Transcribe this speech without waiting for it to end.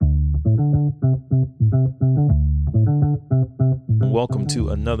Welcome to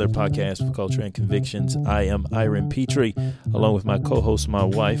another podcast for Culture and Convictions. I am Iron Petrie, along with my co-host, my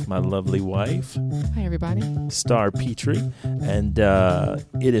wife, my lovely wife. Hi, everybody. Star Petrie. And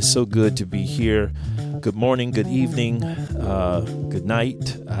it is so good to be here. Good morning, good evening, good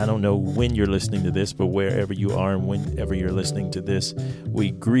night. I don't know when you're listening to this, but wherever you are and whenever you're listening to this,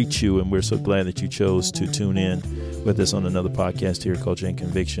 we greet you, and we're so glad that you chose to tune in with us on another podcast here at Culture and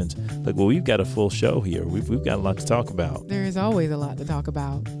Convictions. Look, well, we've got a full show here. We've got a lot to talk about. There is always a lot to talk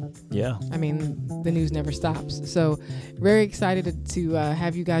about. Yeah. I mean, the news never stops. So very excited to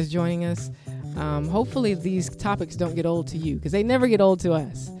have you guys joining us. Hopefully these topics don't get old to you, because they never get old to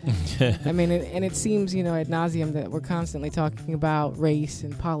us. I mean, it seems, ad nauseum that we're constantly talking about race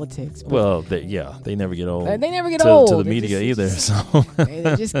and politics. Well, they never get old. They never get old. To the media either. So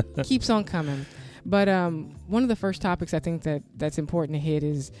it just keeps on coming. But one of the first topics I think that's important to hit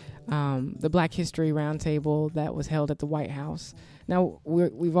is the Black History Roundtable that was held at the White House. Now,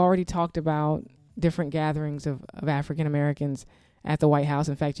 we've already talked about different gatherings of African Americans at the White House.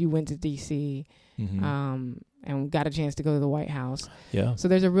 In fact, you went to D.C. And got a chance to go to the White House. Yeah. So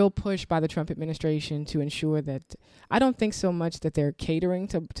there's a real push by the Trump administration to ensure that, I don't think so much that they're catering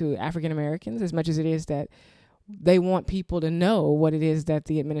to African Americans as much as it is that they want people to know what it is that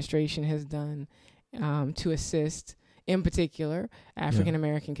the administration has done to assist, in particular, African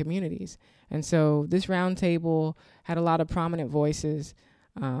American communities. And so this roundtable had a lot of prominent voices,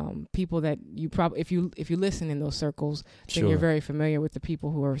 people that you probably, if you listen in those circles, then you're very familiar with the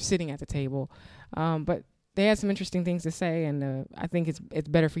people who are sitting at the table. But they had some interesting things to say, and I think it's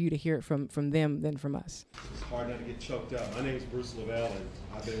better for you to hear it from them than from us. It's hard not to get choked up. My name is Bruce Lavelle, and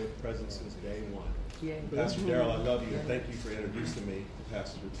I've been with the President since day one. Yeah. Pastor Darrell, I love you, and thank you for introducing me to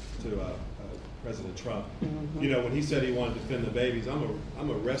President Trump. Mm-hmm. When he said he wanted to defend the babies, I'm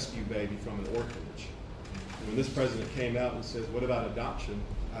a rescue baby from an orphanage. And when this president came out and says, what about adoption?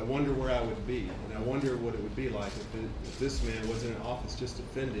 I wonder where I would be, and I wonder what it would be like if this man was in office just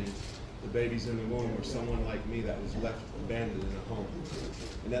defending the babies in the womb, or someone like me that was left abandoned in a home.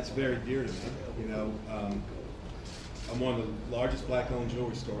 And that's very dear to me. I'm one of the largest black-owned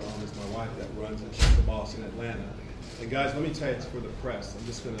jewelry store owners, my wife that runs it. She's the boss in Atlanta. And guys, let me tell you, it's for the press. I'm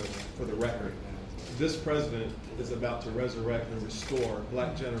just going to, for the record, this president is about to resurrect and restore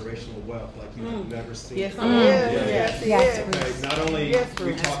black generational wealth like you have never seen. Yes, yes. Okay. Not only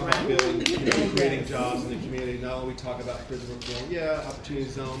we talk about building, creating jobs in the community, not only we talk about prison reform, opportunity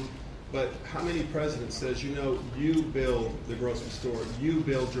zone, but how many presidents says, you build the grocery store, you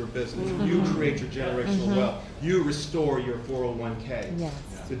build your business, you create your generational wealth, you restore your 401k. Yes.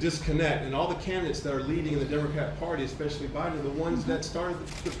 The disconnect, and all the candidates that are leading in the Democrat Party, especially Biden, are the ones that started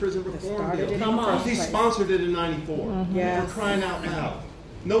the prison reform bill. He sponsored it in '94. Yes. For crying out loud.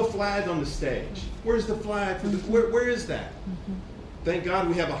 No flag on the stage. Where's the flag? Where is that? Thank God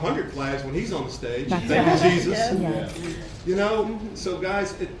we have 100 flags when he's on the stage. Thank you, Jesus. So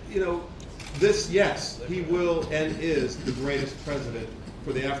guys, he will and is the greatest president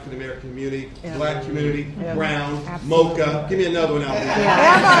for the African American community, black community, brown, mocha. Give me another one out there.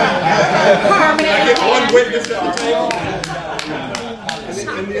 I get one witness at the table.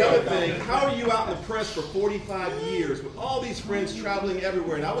 And the other thing, how are you out in the press for 45 years with all these friends traveling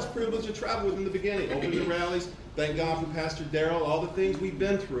everywhere? And I was privileged to travel with in the beginning, opening the rallies. Thank God for Pastor Darrell, all the things we've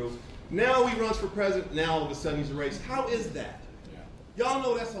been through. Now he runs for president. Now all of a sudden he's erased. How is that? Y'all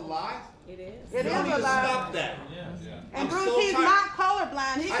know that's a lie. It is. It is a lie. Stop that. And Bruce, he's not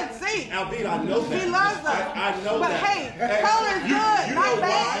colorblind. He can see. Alvita, I know that. He loves us. I know but that. Hey, color is good, not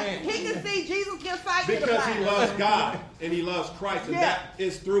bad. Why? He can see Jesus give sight to the blind. Because he loves God and he loves Christ, and that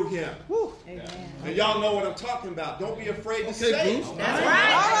is through him. Amen. And y'all know what I'm talking about. Don't be afraid to say it. That's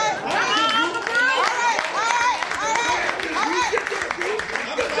right. All right.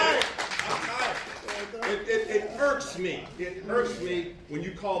 It irks me. It irks me when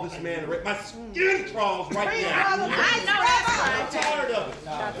you call this man a rape. My skin crawls right now. I know that's right. I'm tired of it.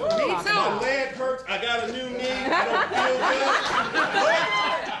 Me too. My leg hurts. I got a new knee. I don't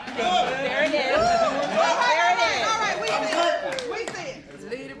feel good. There it is. All right, we see it.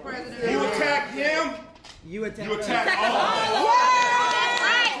 Lead the president. You attack him. You attack all.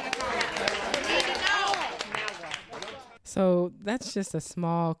 So that's just a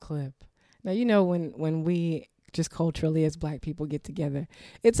small clip. Now, when we just culturally as black people get together,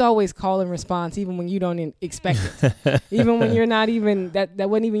 it's always call and response, even when you don't expect it, even when you're not even, that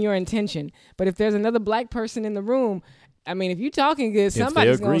wasn't even your intention. But if there's another black person in the room, I mean, if you're talking good,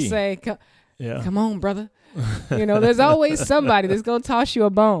 somebody's going to say, Yeah. Come on, brother. There's always somebody that's going to toss you a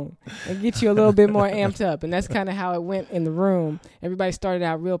bone and get you a little bit more amped up. And that's kind of how it went in the room. Everybody started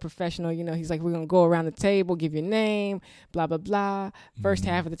out real professional. He's like, we're going to go around the table, give your name, blah, blah, blah. First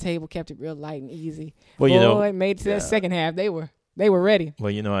half of the table kept it real light and easy. Well, made it to that second half. They were ready.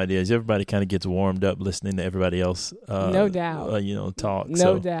 Well, how it is. Everybody kind of gets warmed up listening to everybody else. No doubt. Talk.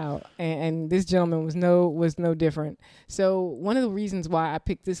 No doubt. And this gentleman was no different. So one of the reasons why I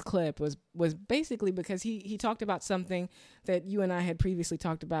picked this clip was basically because he talked about something that you and I had previously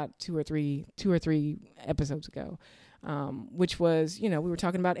talked about two or three episodes ago. Which was, we were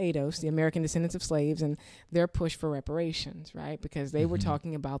talking about ADOS, the American Descendants of Slaves, and their push for reparations, right? Because they were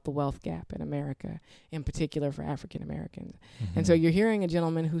talking about the wealth gap in America, in particular for African Americans. Mm-hmm. And so you're hearing a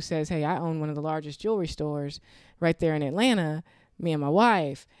gentleman who says, hey, I own one of the largest jewelry stores right there in Atlanta, me and my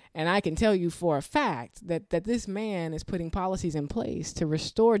wife, and I can tell you for a fact that this man is putting policies in place to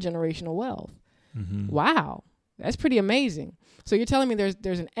restore generational wealth. Mm-hmm. Wow. That's pretty amazing. So you're telling me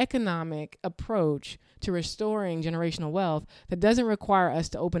there's an economic approach to restoring generational wealth that doesn't require us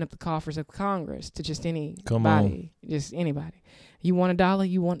to open up the coffers of Congress to just anybody, just anybody. You want $1?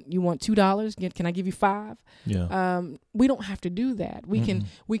 You want $2? Can I give you $5? Yeah. We don't have to do that. We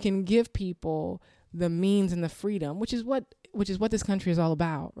can give people the means and the freedom, which is what this country is all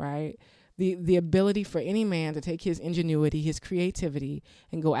about, right? The ability for any man to take his ingenuity, his creativity,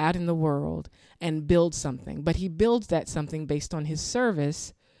 and go out in the world and build something. But he builds that something based on his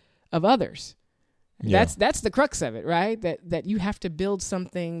service of others. Yeah. That's the crux of it, right? That you have to build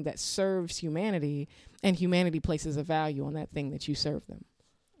something that serves humanity, and humanity places a value on that thing that you serve them.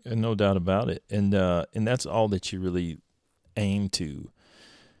 And no doubt about it. And that's all that you really aim to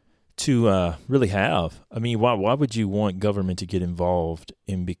really have. I mean, why would you want government to get involved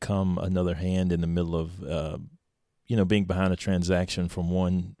and become another hand in the middle of, being behind a transaction from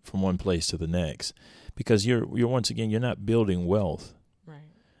one place to the next? Because you're once again, you're not building wealth. Right.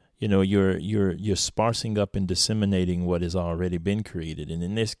 You're sparsing up and disseminating what has already been created. And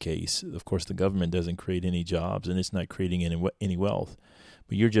in this case, of course, the government doesn't create any jobs and it's not creating any wealth,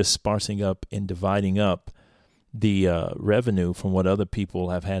 but you're just sparsing up and dividing up the revenue from what other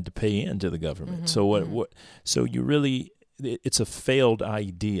people have had to pay into the government. Mm-hmm. So it's a failed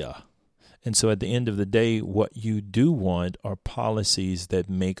idea. And so at the end of the day, what you do want are policies that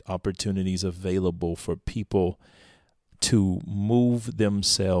make opportunities available for people to move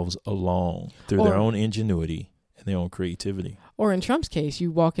themselves along through their own ingenuity and their own creativity. Or in Trump's case,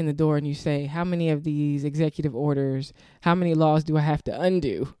 you walk in the door and you say, how many of these executive orders, how many laws do I have to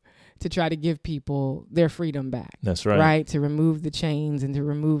undo to try to give people their freedom back? That's right. Right, to remove the chains and to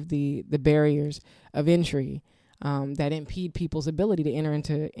remove the barriers of entry that impede people's ability to enter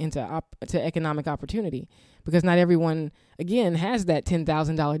into economic opportunity. Because not everyone, again, has that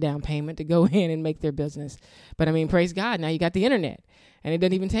 $10,000 down payment to go in and make their business. But I mean, praise God, now you got the internet, and it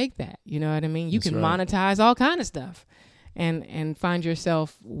doesn't even take that. You know what I mean? You can monetize all kind of stuff. And find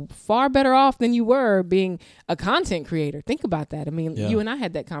yourself far better off than you were being a content creator. Think about that. I mean, you and I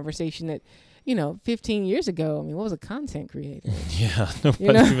had that conversation that, 15 years ago. I mean, what was a content creator? Yeah, nobody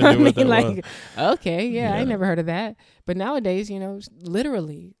even knew what that was. Okay, I never heard of that. But nowadays,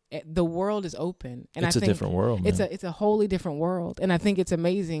 literally, the world is open, and it's a different world. Man. It's a wholly different world, and I think it's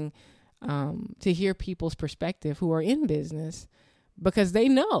amazing to hear people's perspective who are in business. Because they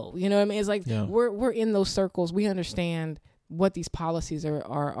know, what I mean? It's like we're in those circles. We understand what these policies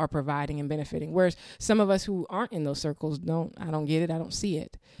are providing and benefiting. Whereas some of us who aren't in those circles I don't get it. I don't see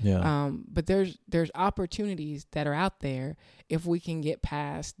it. Yeah. But there's opportunities that are out there if we can get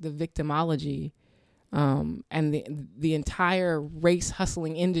past the victimology and the entire race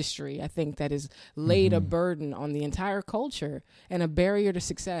hustling industry. I think that has laid a burden on the entire culture and a barrier to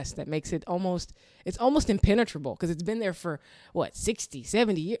success that makes it almost impenetrable, because it's been there for 60,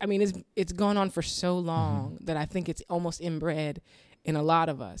 70 years. I mean, it's gone on for so long that I think it's almost inbred in a lot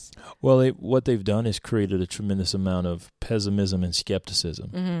of us. Well, what they've done is created a tremendous amount of pessimism and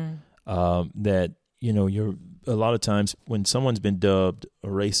skepticism that, you're a lot of times when someone's been dubbed a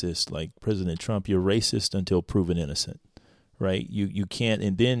racist, like President Trump, you're racist until proven innocent, right? You can't,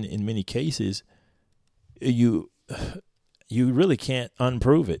 and then in many cases, you really can't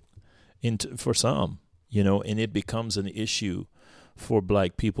unprove it for some, and it becomes an issue for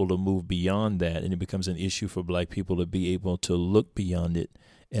black people to move beyond that, and it becomes an issue for black people to be able to look beyond it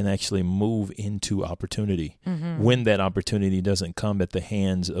and actually move into opportunity when that opportunity doesn't come at the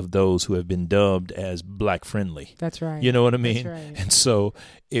hands of those who have been dubbed as black friendly. That's right. You know what I mean? That's right. And so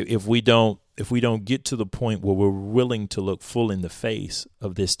if we don't get to the point where we're willing to look full in the face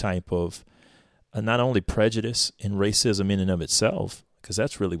of this type of not only prejudice and racism in and of itself, because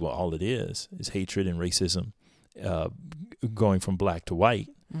that's really what all it is hatred and racism going from black to white.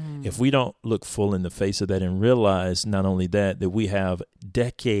 If we don't look full in the face of that and realize not only that we have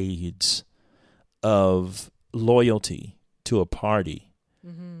decades of loyalty to a party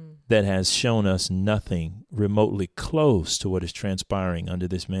that has shown us nothing remotely close to what is transpiring under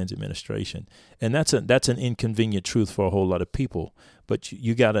this man's administration. And that's an inconvenient truth for a whole lot of people. But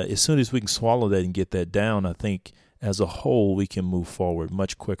you got to, as soon as we can swallow that and get that down, I think as a whole, we can move forward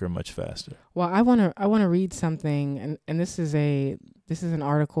much quicker, much faster. Well, I want to read something, and this is an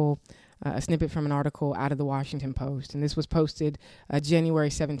article, a snippet from an article out of the Washington Post, and this was posted January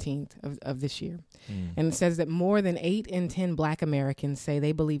 17th of this year. And it says that more than 8 in 10 black Americans say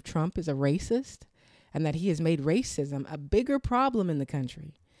they believe Trump is a racist and that he has made racism a bigger problem in the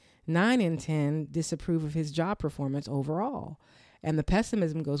country. 9 in 10 disapprove of his job performance overall. And the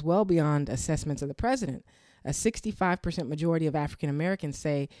pessimism goes well beyond assessments of the president. A 65% majority of African Americans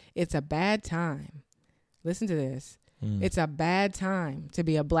say it's a bad time. Listen to this. It's a bad time to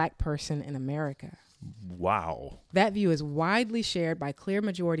be a black person in America. Wow. That view is widely shared by clear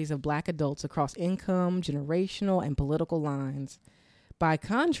majorities of black adults across income, generational, and political lines. By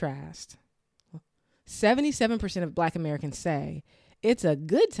contrast, 77% of black Americans say it's a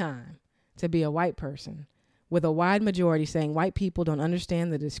good time to be a white person, with a wide majority saying white people don't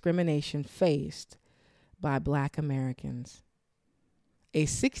understand the discrimination faced by black Americans. A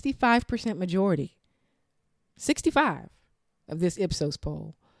 65% majority, 65 of this Ipsos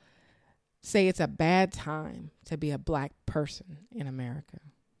poll, say it's a bad time to be a black person in America.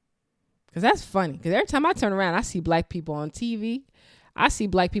 Because that's funny. Because every time I turn around, I see black people on TV. I see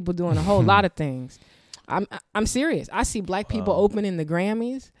black people doing a whole lot of things. I'm serious. I see black people opening the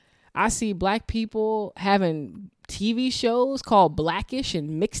Grammys. I see black people having TV shows called Blackish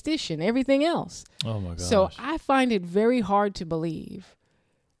and Mixedish and everything else. Oh my gosh. So I find it very hard to believe.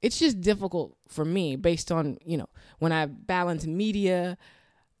 It's just difficult for me based on, when I balance media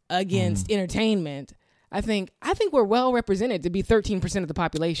against entertainment. I think we're well represented to be 13% of the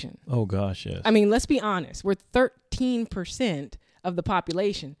population. Oh gosh, yes. I mean, let's be honest. We're 13% of the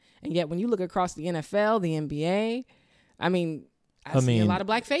population. And yet when you look across the NFL, the NBA, I see a lot of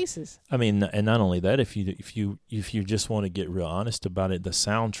black faces. And not only that, if you just want to get real honest about it, the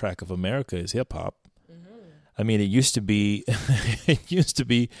soundtrack of America is hip hop. It used to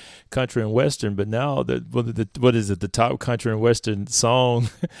be country and western, but now the top country and western song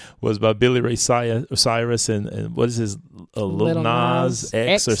was by Billy Ray Cyrus and what is his Lil Nas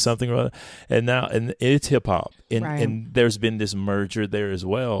X or something or other. And it's hip hop. And there's been this merger there as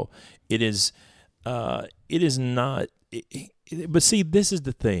well. It is not. But see, this is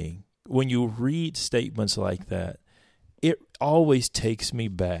the thing. When you read statements like that, it always takes me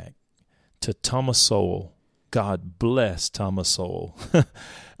back to Thomas Sowell. God bless Thomas Sowell.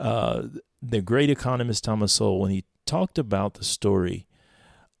 The great economist Thomas Sowell, when he talked about the story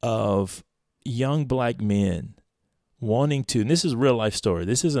of young black men wanting to, and this is a real life story,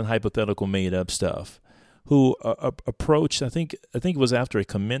 this isn't hypothetical made up stuff, who approached, I think it was after a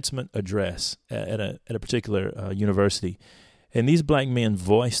commencement address at a particular university. And these black men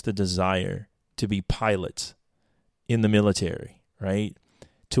voiced the desire to be pilots in the military, right?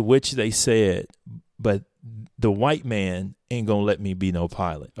 To which they said, but the white man ain't going to let me be no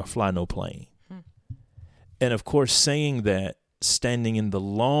pilot or fly no plane. And of course, saying that, standing in the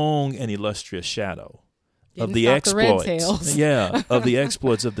long and illustrious shadow of the exploits, of the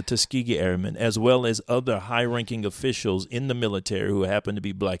exploits of the Tuskegee Airmen, as well as other high-ranking officials in the military who happen to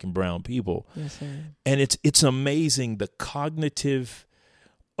be black and brown people. Yes, sir. And it's amazing the cognitive.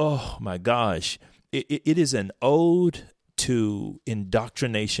 Oh my gosh, it is an ode to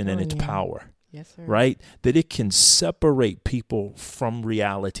indoctrination and its power. Yes, sir. Right? That it can separate people from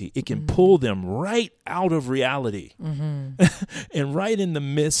reality. It can pull them right out of reality. And right in the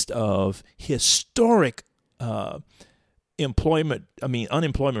midst of historic unemployment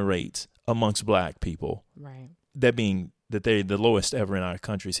rates amongst black people. Right. That being that they're the lowest ever in our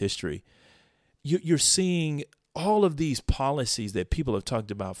country's history. You're seeing all of these policies that people have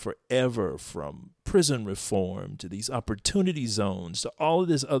talked about forever, from prison reform to these opportunity zones to all of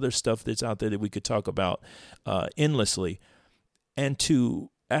this other stuff that's out there that we could talk about endlessly, and to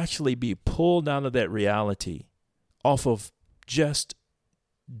actually be pulled out of that reality off of just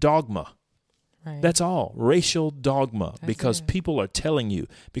dogma. Right. That's all. Racial dogma. Because people are telling you,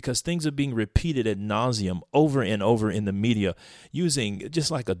 because things are being repeated ad nauseum over and over in the media, using just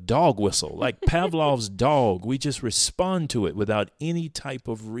like a dog whistle, like Pavlov's dog. We just respond to it without any type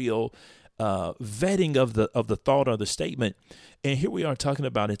of real vetting of the thought or the statement. And here we are talking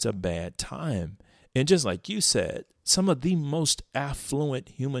about it's a bad time. And just like you said, some of the most affluent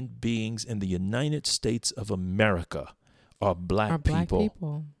human beings in the United States of America are black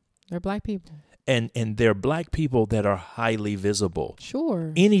people. They're black people. And they're black people that are highly visible.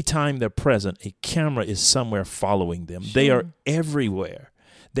 Sure. Anytime they're present, a camera is somewhere following them. Sure. They are everywhere.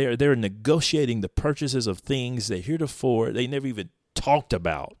 They're negotiating the purchases of things they heretofore they never even talked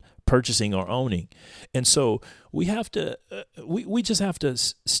about purchasing or owning. And so we have to we just have to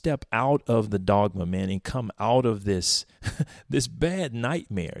step out of the dogma, man, and come out of this this bad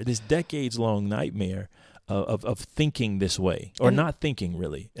nightmare, this decades long nightmare of thinking this way, or not thinking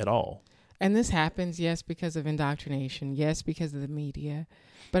really at all. And this happens, yes, because of indoctrination, yes, because of the media.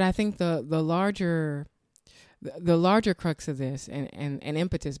 But I think the larger crux of this and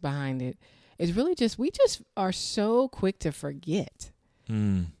impetus behind it is really just we just are so quick to forget.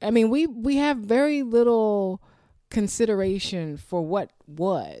 I mean, we have very little consideration for what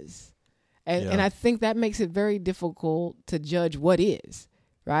was. And I think that makes it very difficult to judge what is,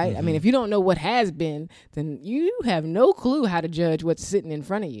 right? Mm-hmm. I mean, if you don't know what has been, then you have no clue how to judge what's sitting in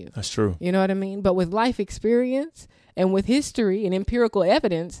front of you. That's true. You know what I mean? But with life experience and with history and empirical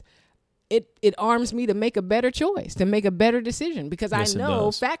evidence, it arms me to make a better choice, to make a better decision, because I know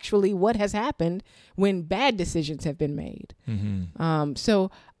factually what has happened when bad decisions have been made. Mm-hmm. So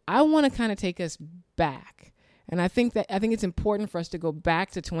I want to kind of take us back. And I think it's important for us to go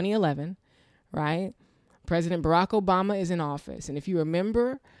back to 2011, right? President Barack Obama is in office. And if you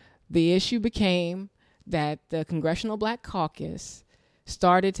remember, the issue became that the Congressional Black Caucus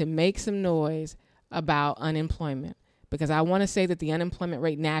started to make some noise about unemployment. Because I want to say that the unemployment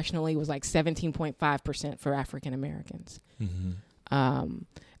rate nationally was like 17.5% for African Americans. Mm-hmm.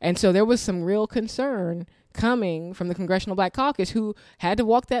 And so there was some real concern coming from the Congressional Black Caucus, who had to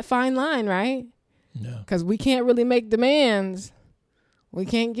walk that fine line, right? No. Because we can't really make demands. We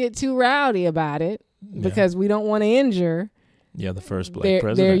can't get too rowdy about it because we don't want to injure. Yeah, the first black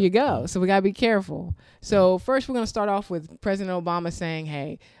president. There you go. So we got to be careful. So first we're going to start off with President Obama saying,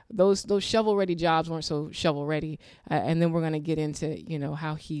 hey, those shovel-ready jobs weren't so shovel-ready. And then we're going to get into,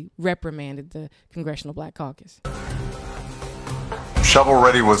 how he reprimanded the Congressional Black Caucus.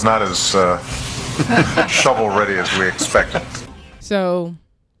 Shovel-ready was not as shovel-ready as we expected. So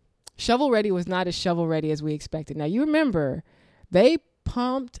shovel-ready was not as shovel-ready as we expected. Now, you remember, they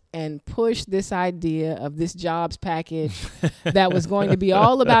pumped and pushed this idea of this jobs package that was going to be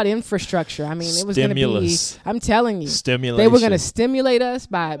all about infrastructure. I mean, it was going to be, I'm telling you, they were going to stimulate us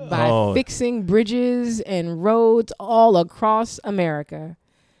by fixing bridges and roads all across America.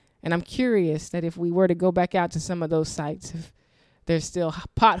 And I'm curious that if we were to go back out to some of those sites, if there's still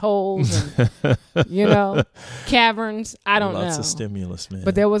potholes and, caverns. I don't know. Lots of stimulus, man.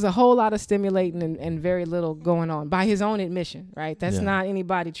 But there was a whole lot of stimulating and very little going on by his own admission, right? That's not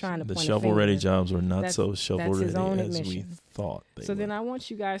anybody trying to point a finger. The shovel-ready jobs were not so shovel-ready as we thought they were. Then I want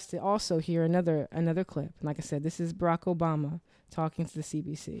you guys to also hear another clip. Like I said, this is Barack Obama talking to the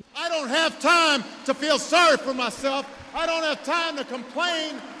CBC. I don't have time to feel sorry for myself. I don't have time to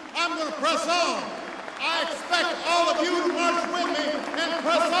complain. I'm going to press on. I expect all of you to march with me and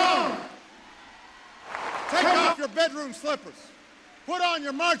press on. Take off your bedroom slippers. Put on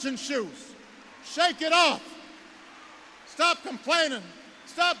your marching shoes. Shake it off. Stop complaining.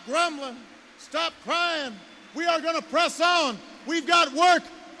 Stop grumbling. Stop crying. We are going to press on. We've got work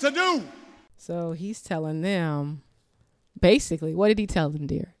to do. So he's telling them, basically, what did he tell them,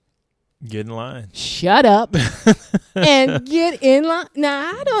 dear? Get in line. Shut up and get in line. Now,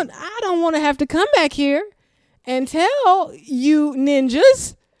 I don't want to have to come back here and tell you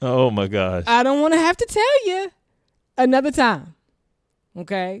ninjas. Oh my gosh. I don't want to have to tell you another time.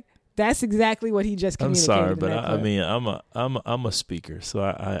 Okay? That's exactly what he just communicated. I'm sorry, but I mean, I'm a speaker, so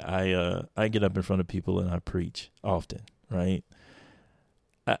I get up in front of people and I preach often, right?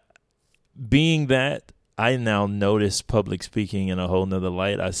 Being that, I now notice public speaking in a whole nother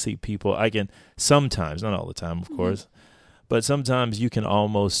light. I see people, I can sometimes, not all the time, of course, but sometimes you can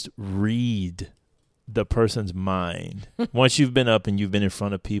almost read the person's mind. Once you've been up and you've been in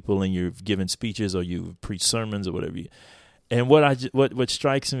front of people and you've given speeches or you've preached sermons or whatever. And what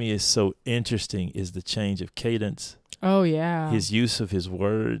strikes me is so interesting is the change of cadence. Oh, yeah. His use of his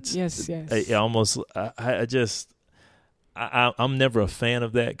words. Yes. I'm never a fan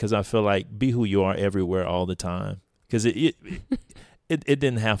of that because I feel like be who you are everywhere all the time. Because it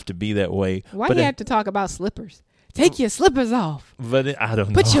didn't have to be that way. Why do you have to talk about slippers? Take your slippers off. But I don't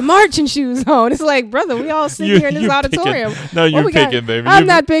know. Put your marching shoes on. It's like, brother, we all sit here in this auditorium. No, you're picking, baby. I'm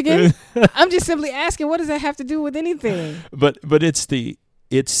not picking. I'm just simply asking, what does that have to do with anything? But it's the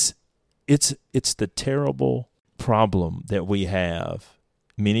terrible problem that we have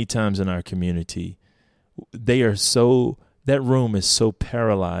many times in our community that room is so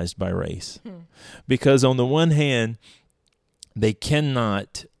paralyzed by race. Because on the one hand, they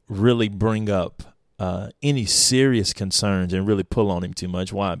cannot really bring up any serious concerns and really pull on him too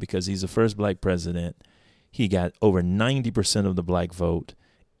much. Why? Because he's the first black president. He got over 90% of the black vote.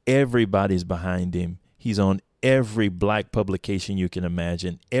 Everybody's behind him. He's on every black publication you can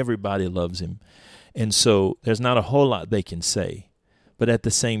imagine. Everybody loves him. And so there's not a whole lot they can say. But at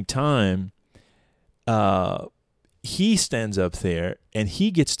the same time, he stands up there and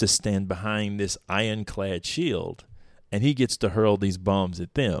he gets to stand behind this ironclad shield and he gets to hurl these bombs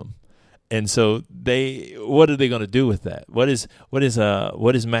at them. And so what are they going to do with that? What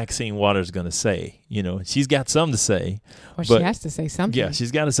is Maxine Waters going to say? You know, she's got something to say. Well, she has to say something. Yeah,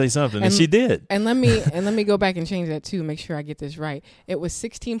 she's got to say something, and she did. And let me go back and change that too. Make sure I get this right. It was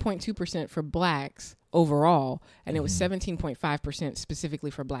 16.2% for blacks overall, and it was 17.5%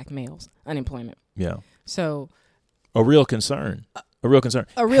 specifically for black males unemployment. Yeah. So a real concern. A real concern.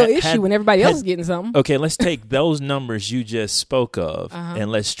 A real issue when everybody else is getting something. Okay, let's take those numbers you just spoke of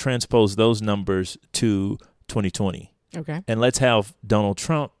and let's transpose those numbers to 2020. Okay. And let's have Donald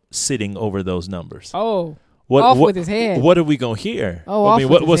Trump sitting over those numbers. Oh, off with his head. What are we going to hear? Oh, I mean,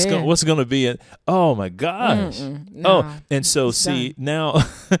 what's going to be oh my gosh. No, and so see, now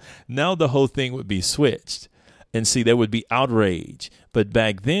the whole thing would be switched. And see, there would be outrage. But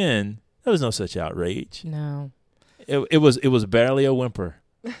back then, there was no such outrage. No. It was barely a whimper.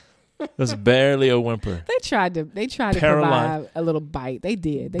 It was barely a whimper. They tried to provide a little bite. They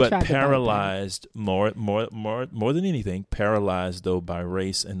did. They tried paralyzed more than anything, paralyzed though by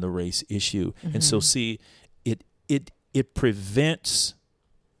race and the race issue. And so see, it prevents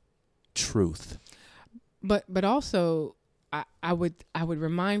truth. But also I would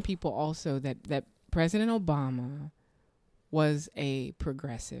remind people also that President Obama was a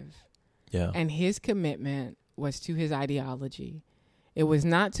progressive. Yeah. And his commitment was to his ideology. It was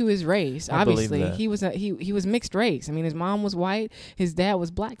not to his race. I Obviously, believe that. he was mixed race. I mean, his mom was white, his dad was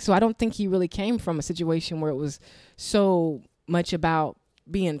black. So I don't think he really came from a situation where it was so much about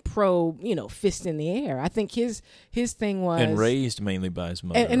being pro, fist in the air. I think his thing was and raised mainly by his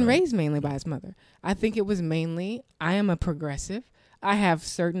mother. And raised mainly by his mother. I think it was mainly, I am a progressive. I have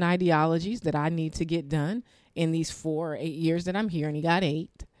certain ideologies that I need to get done in these 4 or 8 years that I'm here, and he got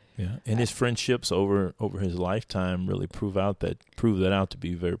 8. Yeah, and his friendships over his lifetime really prove that out to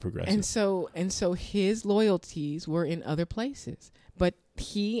be very progressive. And so his loyalties were in other places, but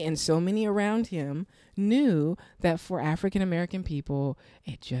he and so many around him knew that for African American people,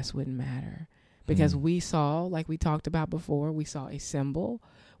 it just wouldn't matter because we saw, like we talked about before, we saw a symbol.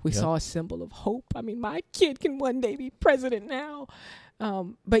 We saw a symbol of hope. I mean, my kid can one day be president now.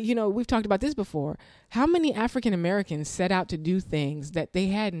 But, we've talked about this before. How many African Americans set out to do things that they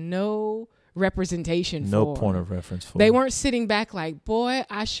had no representation for? No point of reference for. They weren't sitting back like, boy,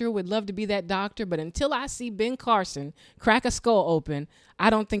 I sure would love to be that doctor, but until I see Ben Carson crack a skull open, I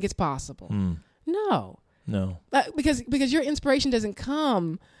don't think it's possible. No. Because your inspiration doesn't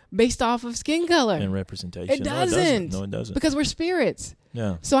come based off of skin color. And representation. It doesn't. No, it doesn't. Because we're spirits.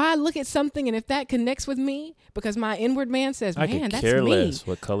 Yeah. So I look at something, and if that connects with me, because my inward man says, I man, could that's care me. less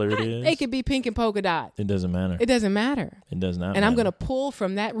what color it is. It could be pink and polka dot. It doesn't matter. It doesn't matter. It does not and matter. I'm going to pull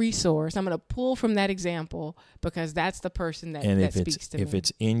from that resource. I'm going to pull from that example because that's the person that speaks to me. If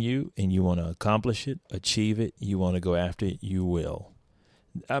it's in you and you want to accomplish it, achieve it, you want to go after it, you will.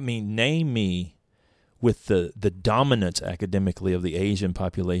 I mean, name me, with the dominance academically of the Asian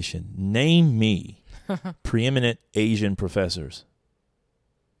population, name me preeminent Asian professors.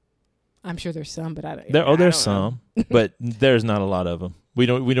 I'm sure there's some, but there's some, but there's not a lot of them. We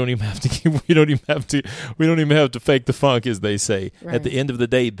don't even have to fake the funk, as they say. Right. At the end of the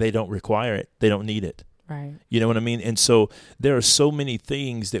day, they don't require it. They don't need it. Right. You know what I mean? And so there are so many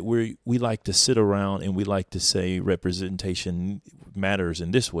things that we like to sit around and we like to say representation matters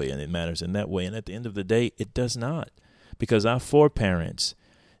in this way and it matters in that way. And at the end of the day, it does not, because our foreparents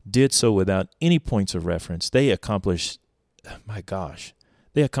did so without any points of reference. They accomplished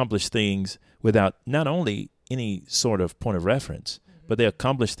things without not only any sort of point of reference, but they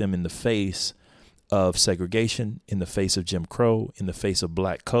accomplished them in the face of segregation, in the face of Jim Crow, in the face of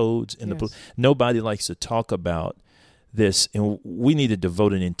black codes. Nobody likes to talk about this, and we need to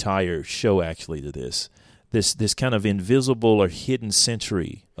devote an entire show actually to this kind of invisible or hidden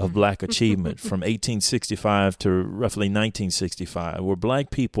century of black achievement from 1865 to roughly 1965, where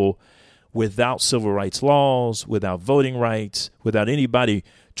black people, without civil rights laws, without voting rights, without anybody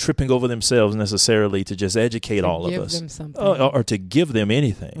tripping over themselves necessarily to just educate all of us, or to give them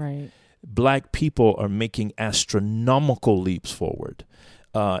anything. Right. Black people are making astronomical leaps forward.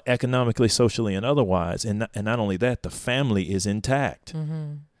 economically, socially, and otherwise. And not only that, the family is intact.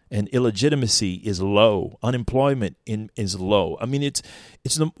 Mm-hmm. And illegitimacy is low. Unemployment is low. I mean, it's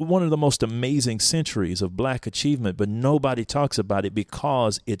one of the most amazing centuries of black achievement, but nobody talks about it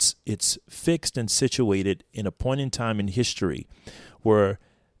because it's fixed and situated in a point in time in history where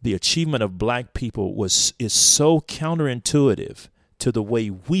the achievement of black people is so counterintuitive to the way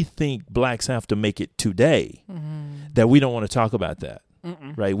we think blacks have to make it today that we don't want to talk about that.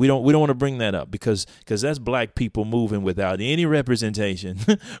 Right. We don't want to bring that up because that's black people moving without any representation,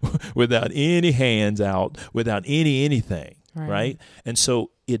 without any hands out, without anything. Right. And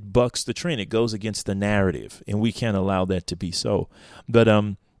so it bucks the trend. It goes against the narrative, and we can't allow that to be so. But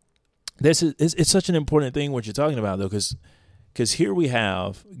it's such an important thing what you're talking about, though, because here we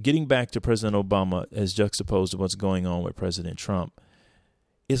have, getting back to President Obama as juxtaposed to what's going on with President Trump,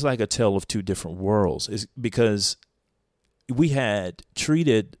 it's like a tale of two different worlds. It's because we had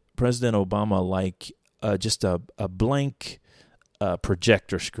treated President Obama like just a blank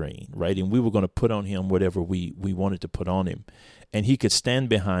projector screen, right? And we were going to put on him whatever we wanted to put on him. And he could stand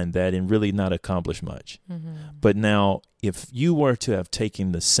behind that and really not accomplish much. But now, if you were to have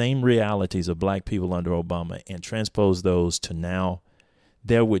taken the same realities of black people under Obama and transposed those to now,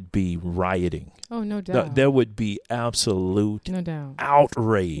 there would be rioting. Oh, no doubt. There would be absolute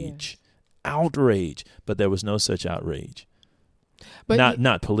outrage. Yes. Outrage. But there was no such outrage. But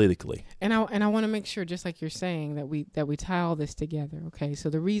not politically. And I want to make sure, just like you're saying, that we tie all this together. Okay, so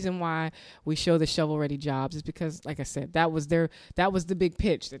the reason why we show the shovel-ready jobs is because, like I said, that was the big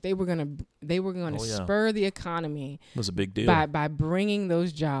pitch, that they were gonna spur the economy. It was a big deal by bringing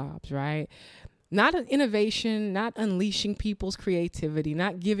those jobs, right? Not an innovation, not unleashing people's creativity,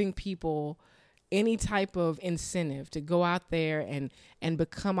 not giving people any type of incentive to go out there and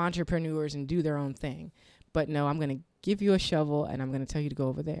become entrepreneurs and do their own thing. But no, I'm going to give you a shovel and I'm going to tell you to go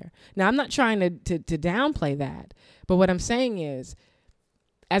over there. Now, I'm not trying to downplay that. But what I'm saying is,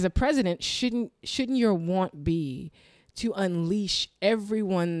 as a president, shouldn't your want be to unleash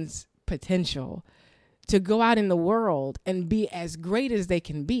everyone's potential to go out in the world and be as great as they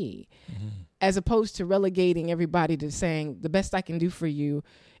can be, as opposed to relegating everybody to saying the best I can do for you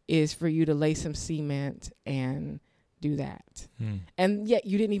is for you to lay some cement and do that. And yet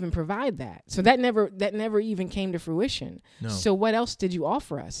you didn't even provide that. So that never even came to fruition. No. So what else did you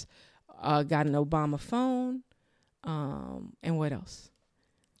offer us? Got an Obama phone. And what else?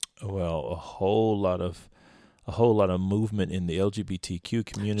 Well, a whole lot of movement in the LGBTQ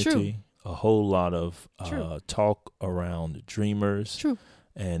community. True. A whole lot of talk around dreamers. True.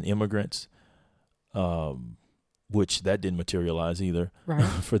 And immigrants, which that didn't materialize either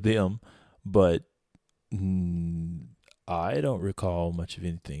for them. But I don't recall much of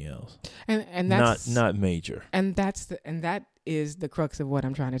anything else. And that's not major. And that is the crux of what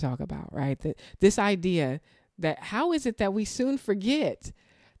I'm trying to talk about, right? This idea that how is it that we soon forget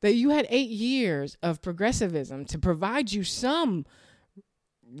that you had 8 years of progressivism to provide you something.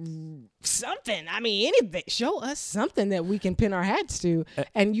 I mean, anything. Show us something that we can pin our hats to,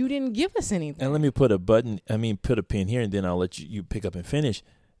 and you didn't give us anything. And let me put a pin here, and then I'll let you pick up and finish.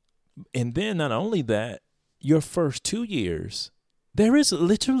 And then not only that, your first 2 years, there is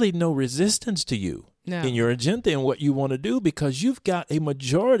literally no resistance to you in your agenda and what you want to do, because you've got a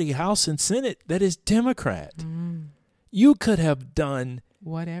majority House and Senate that is Democrat. You could have done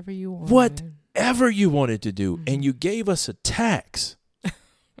whatever you wanted to do, and you gave us a tax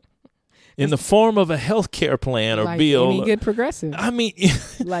in the form of a health care plan or like bill. Any good progressive. I mean,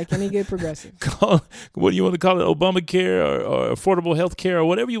 like any good progressive. What do you want to call it? Obamacare or affordable health care or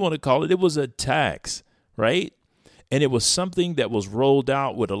whatever you want to call it. It was a tax, right? And it was something that was rolled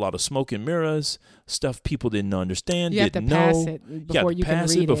out with a lot of smoke and mirrors, stuff people didn't understand, didn't know. You have to pass it before you can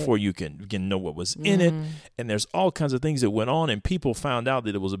read it. Before you can know what was in it. And there's all kinds of things that went on, and people found out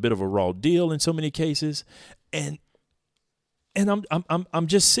that it was a bit of a raw deal in so many cases. And I'm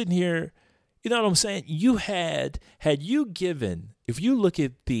just sitting here. You know what I'm saying? You had you given, if you look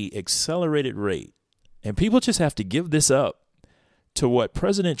at the accelerated rate, and people just have to give this up to what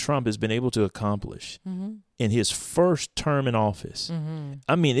President Trump has been able to accomplish in his first term in office.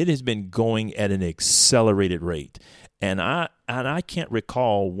 I mean, it has been going at an accelerated rate. And I can't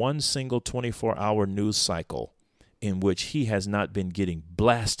recall one single 24-hour news cycle in which he has not been getting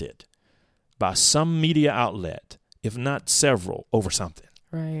blasted by some media outlet, if not several, over something.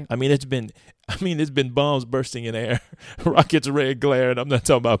 Right. I mean, it's been bombs bursting in air, rockets red glare, and I'm not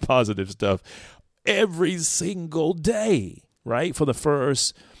talking about positive stuff, every single day, right? For the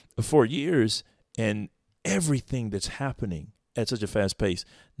first 4 years, and everything that's happening at such a fast pace.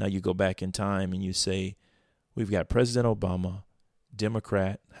 Now you go back in time and you say, we've got President Obama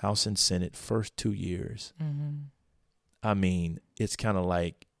Democrat, House and Senate, first 2 years. Mm-hmm. I mean, it's kind of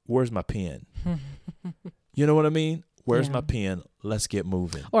like, where's my pen? You know what I mean? Where's my pen? Let's get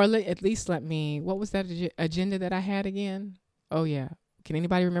moving. Or at least let me, what was that agenda that I had again? Oh, yeah. Can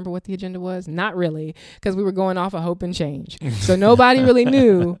anybody remember what the agenda was? Not really, because we were going off of hope and change. So nobody really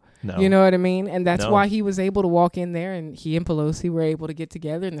knew, you know what I mean? And that's why he was able to walk in there, and he and Pelosi were able to get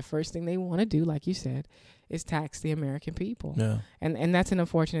together. And the first thing they want to do, like you said, is tax the American people. Yeah. And that's an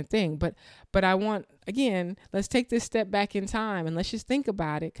unfortunate thing. But I want, again, let's take this step back in time and let's just think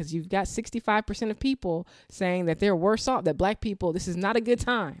about it, because you've got 65% of people saying that they're worse off, that black people, this is not a good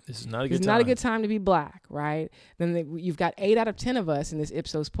time. This is not a good It's time. not a good time to be black, right? Then you've got 8 out of 10 of us in this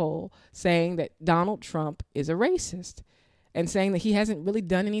Ipsos poll saying that Donald Trump is a racist and saying that he hasn't really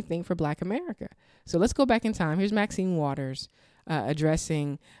done anything for black America. So let's go back in time. Here's Maxine Waters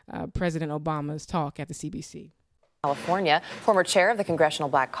addressing President Obama's talk at the CBC. California, former chair of the Congressional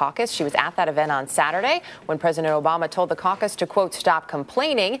Black Caucus. She was at that event on Saturday when President Obama told the caucus to, quote, stop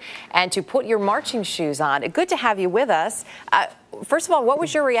complaining and to put your marching shoes on. Good to have you with us. First of all, what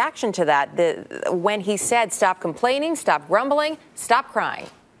was your reaction to that when he said stop complaining, stop grumbling, stop crying?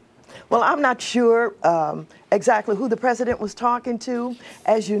 Well, I'm not sure exactly who the president was talking to.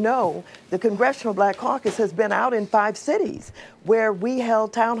 As you know, the Congressional Black Caucus has been out in 5 cities where we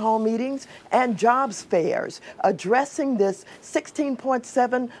held town hall meetings and jobs fairs addressing this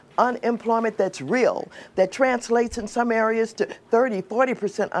 16.7 unemployment that's real, that translates in some areas to 30,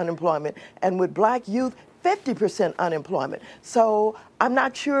 40% unemployment, and with black youth, 50% unemployment. So I'm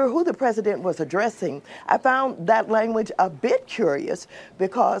not sure who the president was addressing. I found that language a bit curious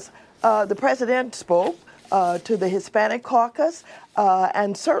because the president spoke to the Hispanic caucus,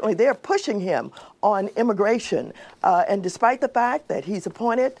 and certainly they're pushing him on immigration. And despite the fact that he's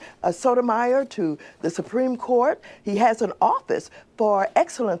appointed Sotomayor to the Supreme Court, he has an office for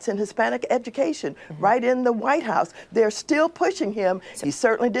excellence in Hispanic education right in the White House. They're still pushing him. He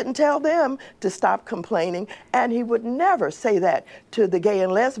certainly didn't tell them to stop complaining, and he would never say that to the gay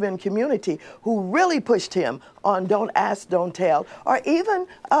and lesbian community who really pushed him on don't ask, don't tell, or even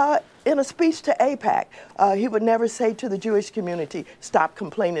in a speech to AIPAC, he would never say to the Jewish community, stop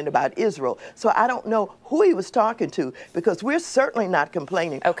complaining about Israel. So I don't know who he was talking to, because we're certainly not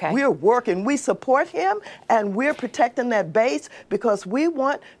complaining. Okay. We're working. We support him, and we're protecting that base because we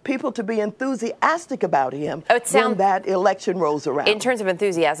want people to be enthusiastic about him when that election rolls around. In terms of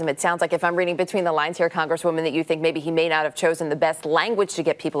enthusiasm, it sounds like, if I'm reading between the lines here, Congresswoman, that you think maybe he may not have chosen the best language to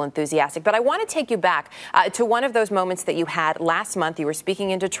get people enthusiastic. But I want to take you back to one of those moments that you had last month. You were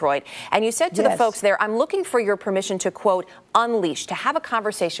speaking in Detroit, and you said to the folks there, I'm looking for your permission to, quote, unleash, to have a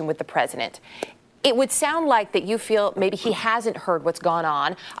conversation with the president. It would sound like that you feel maybe he hasn't heard what's gone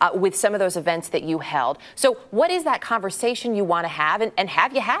on with some of those events that you held. So what is that conversation you want to have, and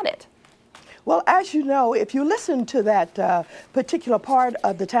have you had it? Well, as you know, if you listen to that particular part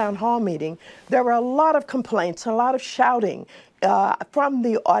of the town hall meeting, there were a lot of complaints, a lot of shouting from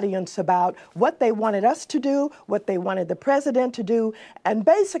the audience about what they wanted us to do, what they wanted the president to do. And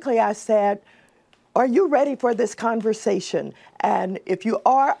basically I said, are you ready for this conversation? And if you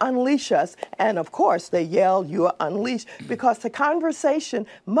are, unleash us. And of course, they yelled, you are unleashed, because the conversation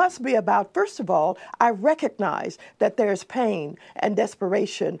must be about, first of all, I recognize that there's pain and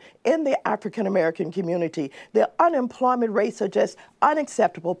desperation in the African-American community. The unemployment rates are just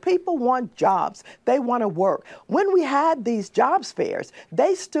unacceptable. People want jobs. They want to work. When we had these jobs fairs,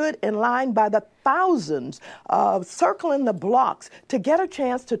 they stood in line by the thousands, circling the blocks to get a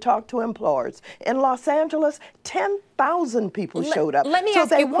chance to talk to employers. In Los Angeles, 10,000 people showed up. Let me so ask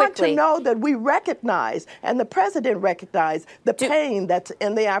they you want quickly. to know that we recognize, and the president recognized, the pain that's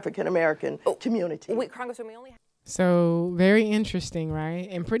in the African-American community. Congresswoman, we only have... So very interesting, right?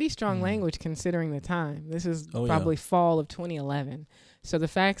 And pretty strong language considering the time. This is probably fall of 2011. So the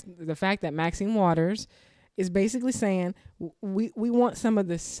fact that Maxine Waters is basically saying we want some of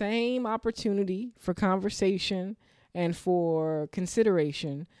the same opportunity for conversation and for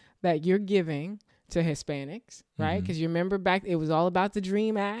consideration that you're giving to Hispanics, right? Because you remember back, it was all about the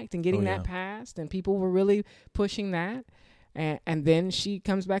DREAM Act and getting that passed, and people were really pushing that. And then she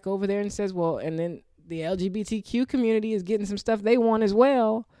comes back over there and says, well, and then the LGBTQ community is getting some stuff they want as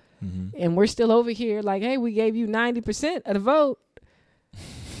well. And we're still over here like, hey, we gave you 90% of the vote.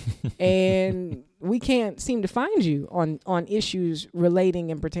 And we can't seem to find you on issues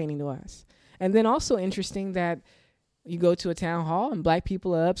relating and pertaining to us. And then also interesting that you go to a town hall and black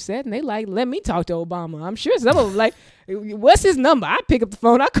people are upset and they like, let me talk to Obama. I'm sure some of them like, what's his number? I pick up the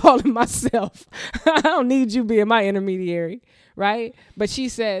phone. I call him myself. I don't need you being my intermediary, right? But she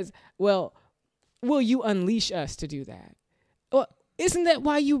says, well, will you unleash us to do that? Well, isn't that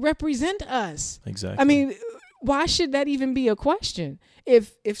why you represent us? Exactly. I mean, why should that even be a question?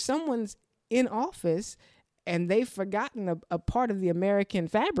 If someone's in office and they've forgotten a part of the American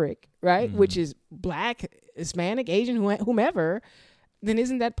fabric, right, which is Black, Hispanic, Asian, whomever, then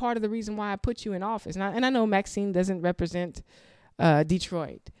isn't that part of the reason why I put you in office? And I know Maxine doesn't represent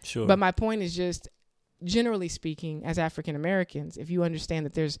Detroit. Sure. But my point is just, generally speaking, as African Americans, if you understand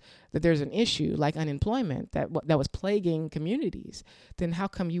that there's an issue like unemployment that was plaguing communities, then how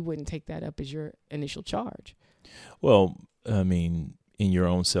come you wouldn't take that up as your initial charge? Well, I mean, in your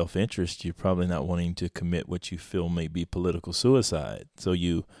own self-interest, you're probably not wanting to commit what you feel may be political suicide. So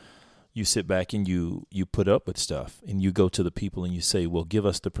you sit back and you put up with stuff, and you go to the people and you say, well, give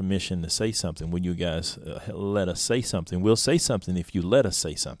us the permission to say something. When you guys let us say something, we'll say something if you let us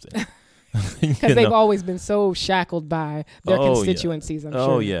say something. Because they've always been so shackled by their constituencies, I'm sure.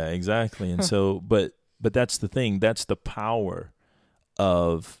 Oh, yeah, exactly. And so, but that's the thing. That's the power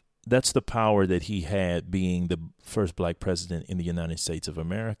that he had being the first Black president in the United States of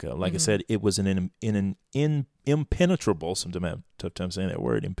America. Like I said, it was an impenetrable, sometimes I have a tough time saying that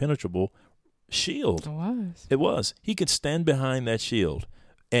word, impenetrable shield. It was. He could stand behind that shield,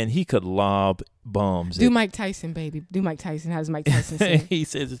 and he could lob bombs. Do Mike Tyson, baby. Do Mike Tyson. How does Mike Tyson say? He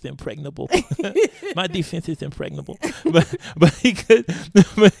says it's impregnable. My defense is impregnable. But he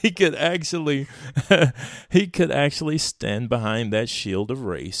could actually stand behind that shield of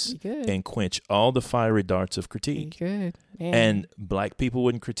race and quench all the fiery darts of critique. He could. And Black people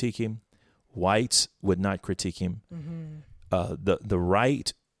wouldn't critique him. Whites would not critique him. The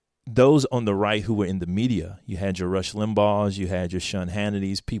right, those on the right who were in the media, you had your Rush Limbaughs, you had your Sean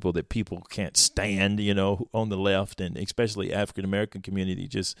Hannity's, people that people can't stand, on the left, and especially African American community,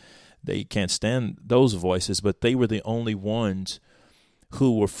 just they can't stand those voices. But they were the only ones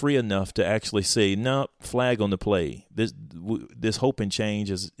who were free enough to actually say, no, flag on the play. This hope and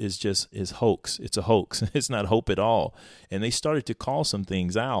change is hoax. It's a hoax. It's not hope at all. And they started to call some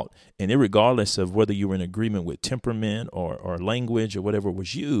things out. And regardless of whether you were in agreement with temperament or language or whatever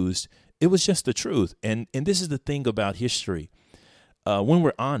was used, it was just the truth. And this is the thing about history. When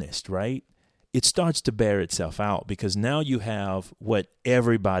we're honest, right, it starts to bear itself out, because now you have what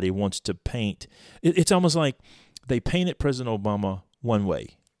everybody wants to paint. It's almost like they painted President Obama one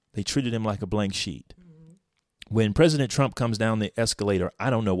way. They treated him like a blank sheet. When President Trump comes down the escalator,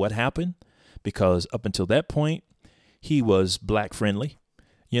 I don't know what happened, because up until that point, he was Black friendly.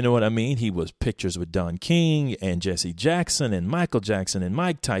 You know what I mean? He was pictures with Don King and Jesse Jackson and Michael Jackson and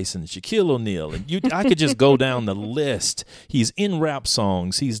Mike Tyson and Shaquille O'Neal. And I could just go down the list. He's in rap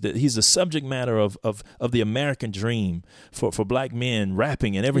songs. He's the subject matter of the American dream for Black men,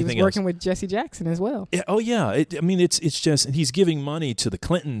 rapping and everything else. He was working with Jesse Jackson as well. Yeah, oh yeah. It's just, and he's giving money to the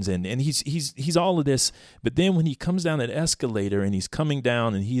Clintons and he's all of this. But then when he comes down that escalator and he's coming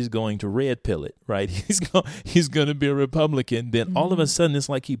down and he's going to red pill it, right? He's going to be a Republican. Then all of a sudden it's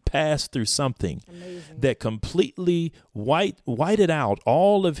like he passed through something that completely whited out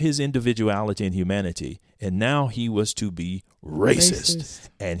all of his individuality and humanity, and now he was to be racist.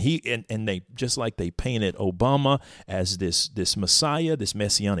 And they, just like they painted Obama as this messiah, this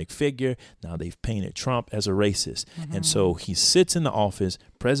messianic figure, now they've painted Trump as a racist. And so he sits in the office,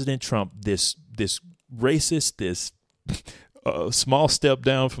 President Trump, this racist, this small step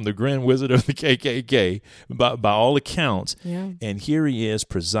down from the Grand Wizard of the KKK, by all accounts. Yeah. And here he is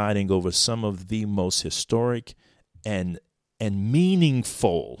presiding over some of the most historic and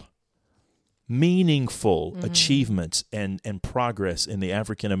meaningful achievements and progress in the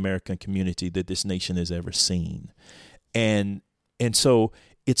African American community that this nation has ever seen. And so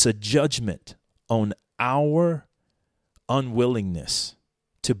it's a judgment on our unwillingness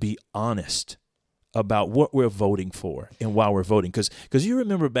to be honest about what we're voting for and why we're voting. Because you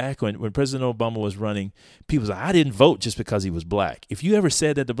remember back when President Obama was running, people said, I didn't vote just because he was Black. If you ever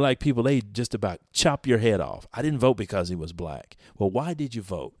said that to Black people, they just about chop your head off. I didn't vote because he was Black. Well, why did you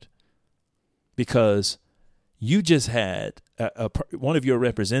vote? Because you just had one of your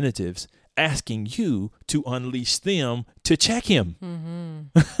representatives asking you to unleash them to check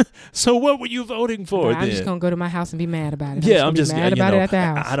him. So what were you voting for? I'm just going to go to my house and be mad about it. I'm just mad about it at the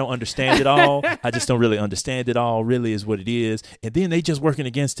house. I don't understand it all. I just don't really understand it all, really, is what it is. And then they just working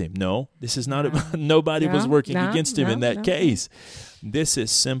against him. No, this is not. Nobody was working against him in that case. This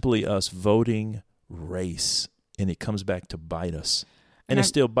is simply us voting race, and it comes back to bite us. And it's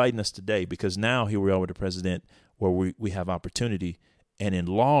still biting us today, because now here we are with a president where we have opportunity, and in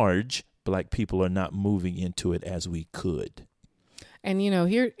large, Black people are not moving into it as we could. And,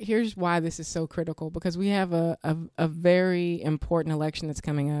 here's why this is so critical, because we have a very important election that's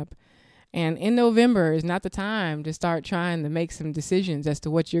coming up. And in November is not the time to start trying to make some decisions as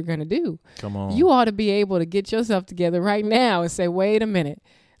to what you're going to do. Come on. You ought to be able to get yourself together right now and say, wait a minute.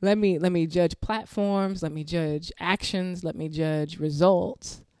 Let me judge platforms. Let me judge actions. Let me judge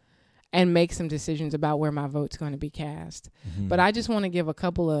results and make some decisions about where my vote's going to be cast. Mm-hmm. But I just want to give a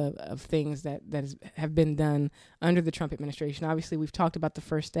couple of things that have been done under the Trump administration. Obviously, we've talked about the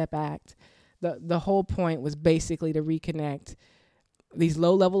First Step Act. The whole point was basically to reconnect these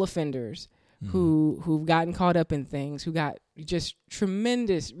low-level offenders who've gotten caught up in things, who got just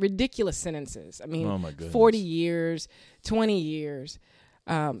tremendous, ridiculous sentences. I mean, 40 years, 20 years,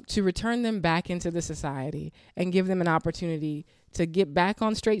 to return them back into the society and give them an opportunity to get back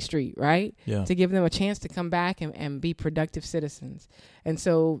on straight street, right? Yeah. To give them a chance to come back and be productive citizens. And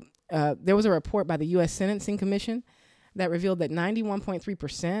so there was a report by the U.S. Sentencing Commission that revealed that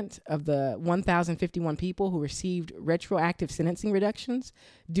 91.3% of the 1,051 people who received retroactive sentencing reductions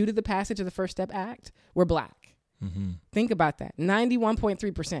due to the passage of the First Step Act were black. Mm-hmm. Think about that.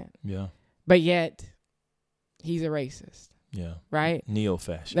 91.3%. Yeah. But yet, he's a racist. Yeah. Right?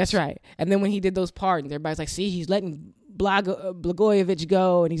 Neo-fascist. That's right. And then when he did those pardons, everybody's like, see, he's letting Blagojevich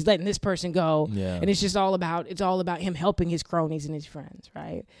go, and he's letting this person go. Yeah. And it's all about him helping his cronies and his friends,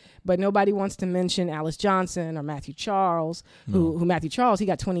 right? But nobody wants to mention Alice Johnson or Matthew Charles, who Matthew Charles, he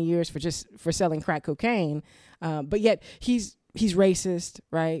got 20 years for selling crack cocaine. But yet he's racist,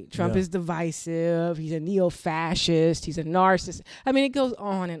 right? Trump is divisive. He's a neo-fascist. He's a narcissist. I mean, it goes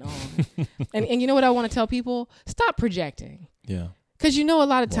on and on. and you know what I want to tell people? Stop projecting. Yeah. Because a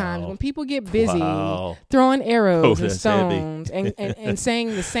lot of times when people get busy throwing arrows and stones and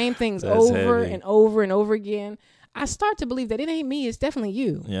saying the same things over and over and over again, I start to believe that it ain't me. It's definitely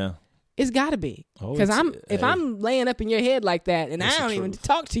you. Yeah. It's got to be. Because if I'm laying up in your head like that and I don't even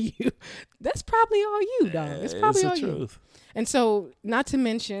talk to you, that's probably all you, dog. It's probably all you. And so, not to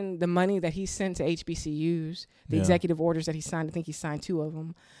mention the money that he sent to HBCUs, the executive orders that he signed. I think he signed 2 of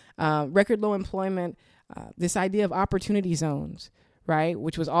them. Record low employment, this idea of opportunity zones, right,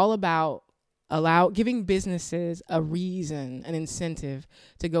 which was all about giving businesses a reason, an incentive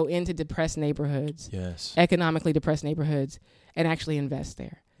to go into depressed neighborhoods, economically depressed neighborhoods, and actually invest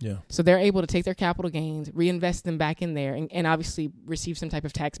there. Yeah. So they're able to take their capital gains, reinvest them back in there, and obviously receive some type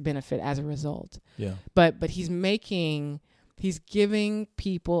of tax benefit as a result. Yeah. But he's giving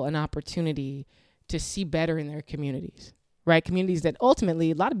people an opportunity to see better in their communities, right? Communities that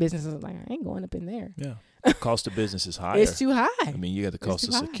ultimately a lot of businesses are like, I ain't going up in there. Yeah. Cost of business is higher. It's too high. I mean, you got the cost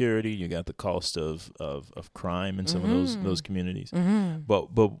of security, you got the cost of crime in some of those communities. Mm-hmm.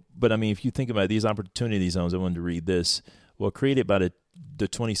 But I mean, if you think about these opportunity zones, I wanted to read this. Well, created by the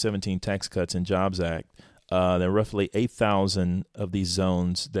 2017 Tax Cuts and Jobs Act, there are roughly 8,000 of these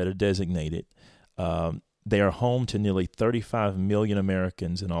zones that are designated. They are home to nearly 35 million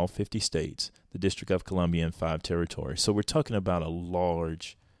Americans in all 50 states, the District of Columbia, and 5 territories. So we're talking about a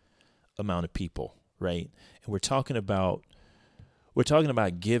large amount of people, right? And we're talking about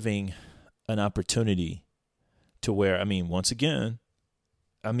giving an opportunity to where, I mean, once again,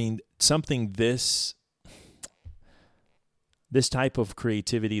 I mean, something this type of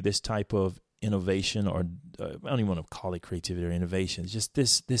creativity, this type of innovation, or I don't even want to call it creativity or innovation, it's just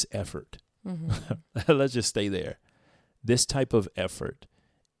this effort. Mm-hmm. Let's just stay there. This type of effort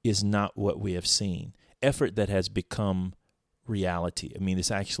is not what we have seen. Effort that has become reality. I mean, it's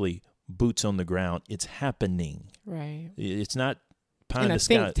actually boots on the ground. It's happening. Right. It's not pie in the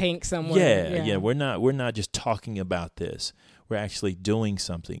sky. Think tank somewhere. Yeah. We're not just talking about this. We're actually doing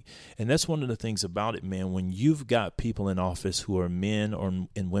something. And that's one of the things about it, man. When you've got people in office who are men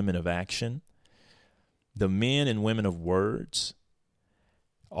and women of action, the men and women of words,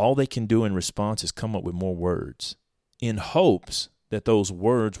 all they can do in response is come up with more words in hopes that those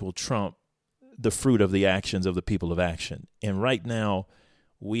words will trump the fruit of the actions of the people of action. And right now,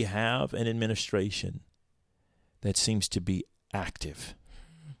 we have an administration that seems to be active.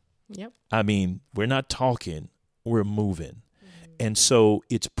 Yep. I mean, we're not talking, we're moving. Mm-hmm. And so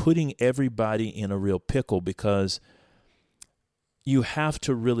it's putting everybody in a real pickle because you have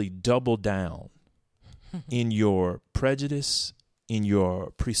to really double down in your prejudice, in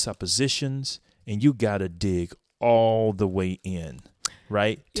your presuppositions, and you got to dig all the way in,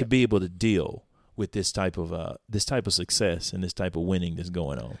 right? Yep. To be able to deal with this type of success and this type of winning that's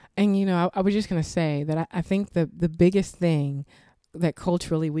going on. And, I was just going to say that I think the biggest thing that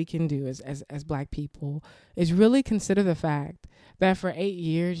culturally we can do as Black people is really consider the fact that for 8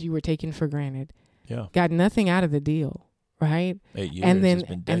 years you were taken for granted. Yeah. Got nothing out of the deal. Right? 8 years.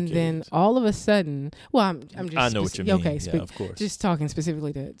 And then all of a sudden, well, I'm just I know what you mean. Okay, yeah, of course. Just talking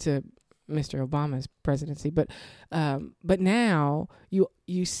specifically to Mr. Obama's presidency. But now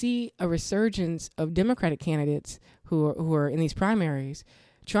you see a resurgence of Democratic candidates who are in these primaries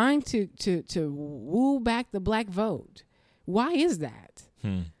trying to woo back the black vote. Why is that?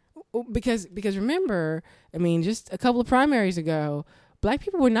 Because remember, I mean, just a couple of primaries ago, black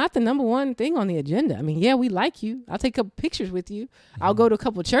people were not the number one thing on the agenda. I mean, yeah, we like you. I'll take a couple pictures with you. I'll go to a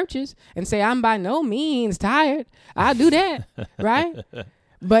couple of churches and say I'm by no means tired. I'll do that, right?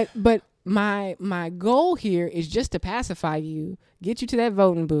 But my goal here is just to pacify you, get you to that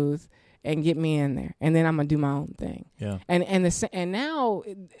voting booth, and get me in there, and then I'm gonna do my own thing. Yeah. And now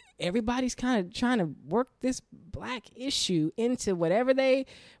everybody's kind of trying to work this black issue into whatever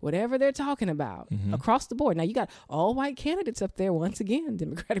they're talking about across the board. Now you got all white candidates up there once again,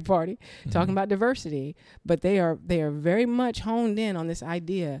 Democratic Party, talking about diversity, but they are very much honed in on this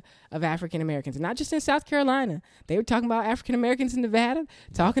idea of African Americans, not just in South Carolina. They were talking about African Americans in Nevada,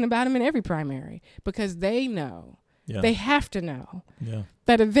 talking about them in every primary, because they know. Yeah. They have to know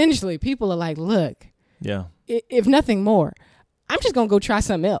that eventually people are like, look, if nothing more, I'm just going to go try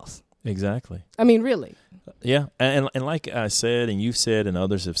something else. Exactly. I mean, really. Yeah. And like I said, and you've said, and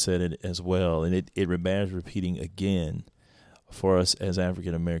others have said it as well, and it bears repeating again for us as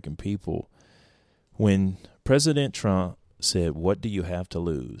African-American people. When President Trump said, what do you have to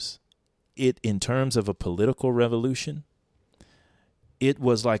lose? In terms of a political revolution, it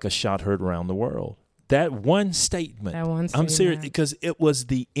was like a shot heard around the world. That one statement, I'm serious, because it was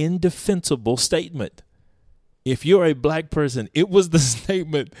the indefensible statement. If you're a black person, it was the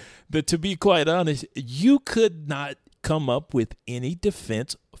statement that, to be quite honest, you could not come up with any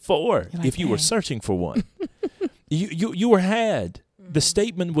defense for if you were searching for one. You were had. The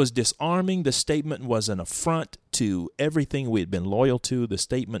statement was disarming. The statement was an affront to everything we had been loyal to. The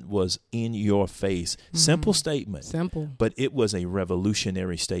statement was in your face. Simple statement. Simple. But it was a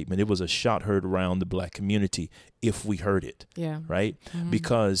revolutionary statement. It was a shot heard around the black community if we heard it. Yeah. Right?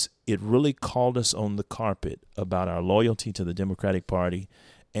 Because it really called us on the carpet about our loyalty to the Democratic Party.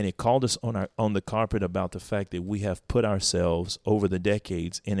 And it called us on the carpet about the fact that we have put ourselves over the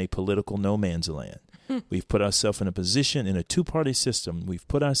decades in a political no man's land. We've put ourselves in a position in a two-party system. We've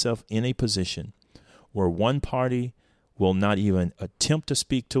put ourselves in a position where one party will not even attempt to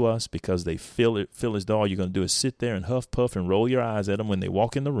speak to us because they feel as though all you're going to do is sit there and huff, puff, and roll your eyes at them when they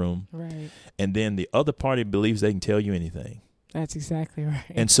walk in the room. Right. And then the other party believes they can tell you anything. That's exactly right.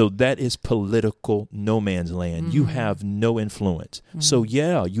 And so that is political no man's land. You have no influence. So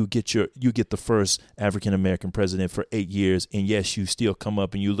you get the first African American president for 8 years, and yes, you still come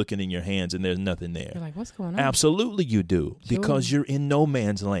up and you looking in your hands and there's nothing there. You're like, what's going on? Absolutely you do. Sure. Because you're in no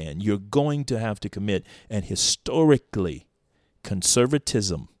man's land. You're going to have to commit. And historically,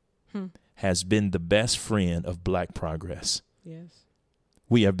 conservatism has been the best friend of black progress. Yes.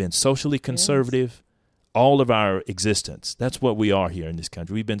 We have been socially conservative. Yes. All of our existence. That's what we are here in this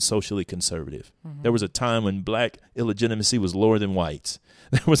country. We've been socially conservative. There was a time when black illegitimacy was lower than whites.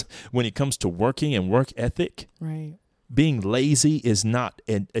 There was, when it comes to working and work ethic, right? Being lazy is not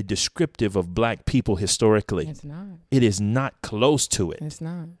a descriptive of black people historically. It's not. It is not close to it. It's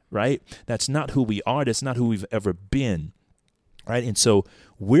not. Right? That's not who we are. That's not who we've ever been. Right? And so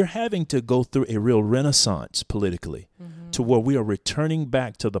we're having to go through a real renaissance politically to where we are returning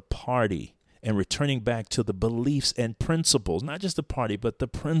back to the party and returning back to the beliefs and principles, not just the party, but the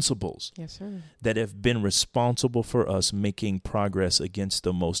principles that have been responsible for us making progress against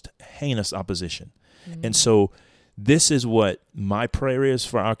the most heinous opposition. And so this is what my prayer is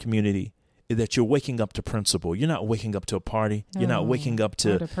for our community, is that you're waking up to principle. You're not waking up to a party. You're not waking up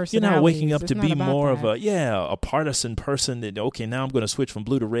to, you're not waking up to be more of a partisan person that, okay, now I'm going to switch from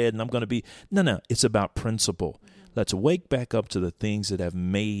blue to red and I'm going to be, no, it's about principle. Let's wake back up to the things that have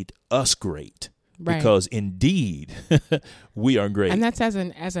made us great, because indeed we are great. And that's as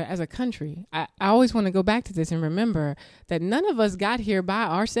a country. I always want to go back to this and remember that none of us got here by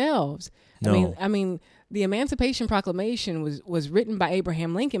ourselves. No. I mean, the Emancipation Proclamation was written by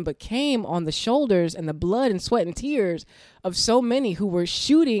Abraham Lincoln, but came on the shoulders and the blood and sweat and tears of so many who were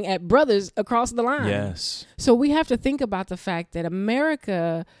shooting at brothers across the line. Yes. So we have to think about the fact that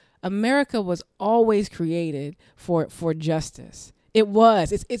America was always created for justice. It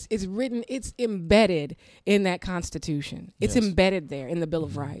was. It's written. It's embedded in that Constitution. It's embedded there in the Bill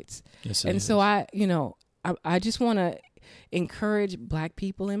of Rights. Yes, and so I just want to encourage black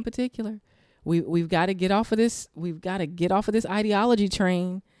people in particular. We've got to get off of this. We've got to get off of this ideology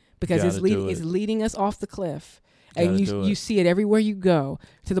train, because it's leading us off the cliff. And you see it everywhere you go,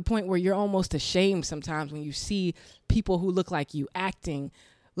 to the point where you're almost ashamed sometimes when you see people who look like you acting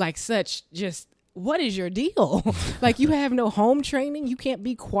like such just what is your deal? Like, you have no home training. You can't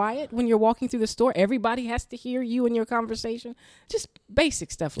be quiet when you're walking through the store. Everybody has to hear you in your conversation. Just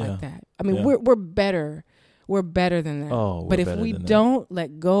basic stuff like that. I mean, we're better. We're better than that. Oh, but if we don't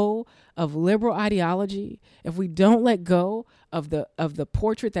let go of liberal ideology, if we don't let go of the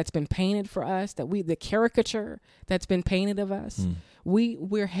portrait that's been painted for us, the caricature that's been painted of us,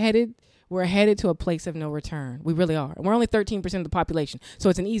 we're headed to a place of no return. We really are. And we're only 13% of the population. So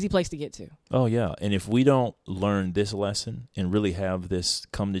it's an easy place to get to. Oh, yeah. And if we don't learn this lesson and really have this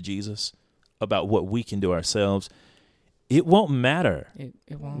come to Jesus about what we can do ourselves, it won't matter it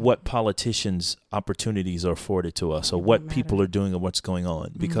won't. What politicians' opportunities are afforded to us or what people are doing or what's going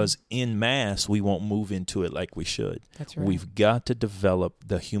on. Because en masse, we won't move into it like we should. That's right. We've got to develop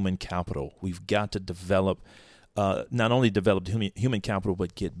the human capital. We've got to develop not only develop human capital,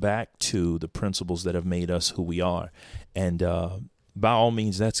 but get back to the principles that have made us who we are. And by all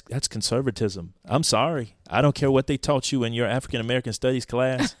means, that's conservatism. I'm sorry. I don't care what they taught you in your African-American studies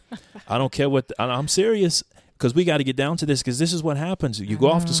class. I don't care I'm serious, because we got to get down to this, because this is what happens. You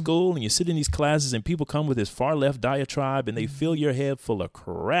go off to school and you sit in these classes and people come with this far left diatribe and they fill your head full of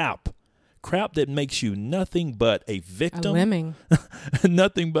crap that makes you nothing but a victim, a lemming,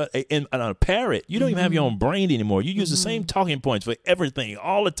 nothing but a parrot. You don't even have your own brain anymore. You use the same talking points for everything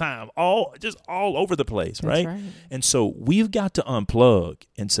all the time, all over the place, That's right? And so we've got to unplug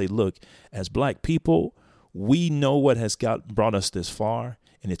and say, look, as Black people, we know what has brought us this far.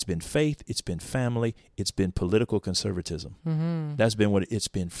 And it's been faith, it's been family, it's been political conservatism. That's been it's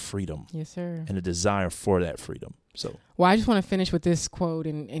been freedom. Yes, sir. And a desire for that freedom. So, well, I just want to finish with this quote,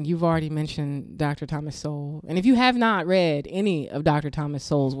 and you've already mentioned Dr. Thomas Sowell. And if you have not read any of Dr. Thomas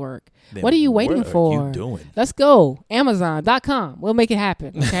Sowell's work, then what are you waiting for? What are you doing? Let's go. Amazon.com. We'll make it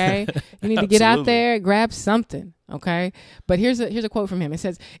happen, okay? You need to get out there, grab something, okay? But here's a quote from him. It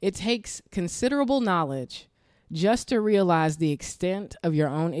says, "It takes considerable knowledge just to realize the extent of your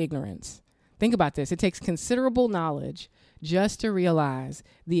own ignorance." Think about this. It takes considerable knowledge just to realize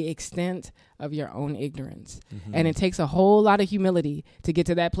the extent of your own ignorance. And it takes a whole lot of humility to get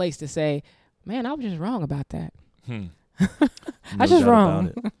to that place to say, man, I was just wrong about that. I was just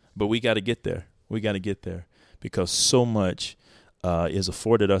wrong. But we got to get there. We got to get there because so much is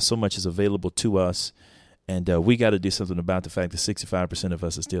afforded us. So much is available to us. And we got to do something about the fact that 65% of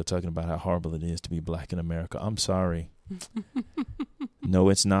us are still talking about how horrible it is to be Black in America. I'm sorry. No,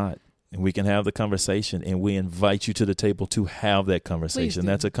 it's not. And we can have the conversation, and we invite you to the table to have that conversation.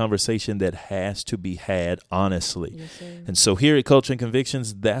 That's a conversation that has to be had honestly. Yes, sir. And so here at Culture and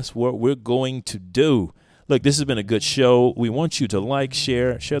Convictions, that's what we're going to do. Look, this has been a good show. We want you to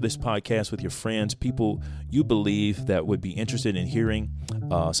share this podcast with your friends, people you believe that would be interested in hearing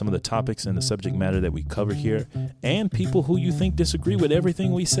some of the topics and the subject matter that we cover here, and people who you think disagree with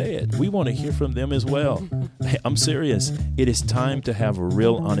everything we said. We want to hear from them as well. I'm serious. It is time to have a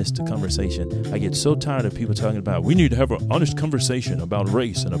real honest conversation. I get so tired of people talking about we need to have an honest conversation about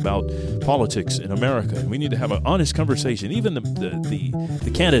race and about politics in America, and we need to have an honest conversation. Even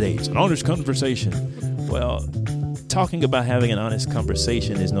the candidates, an honest conversation. Well, talking about having an honest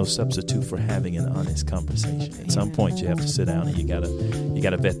conversation is no substitute for having an honest conversation. At some point, you have to sit down and you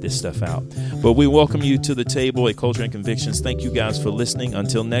gotta vet this stuff out. But we welcome you to the table at Culture and Convictions. Thank you guys for listening.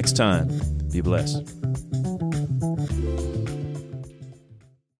 Until next time, be blessed.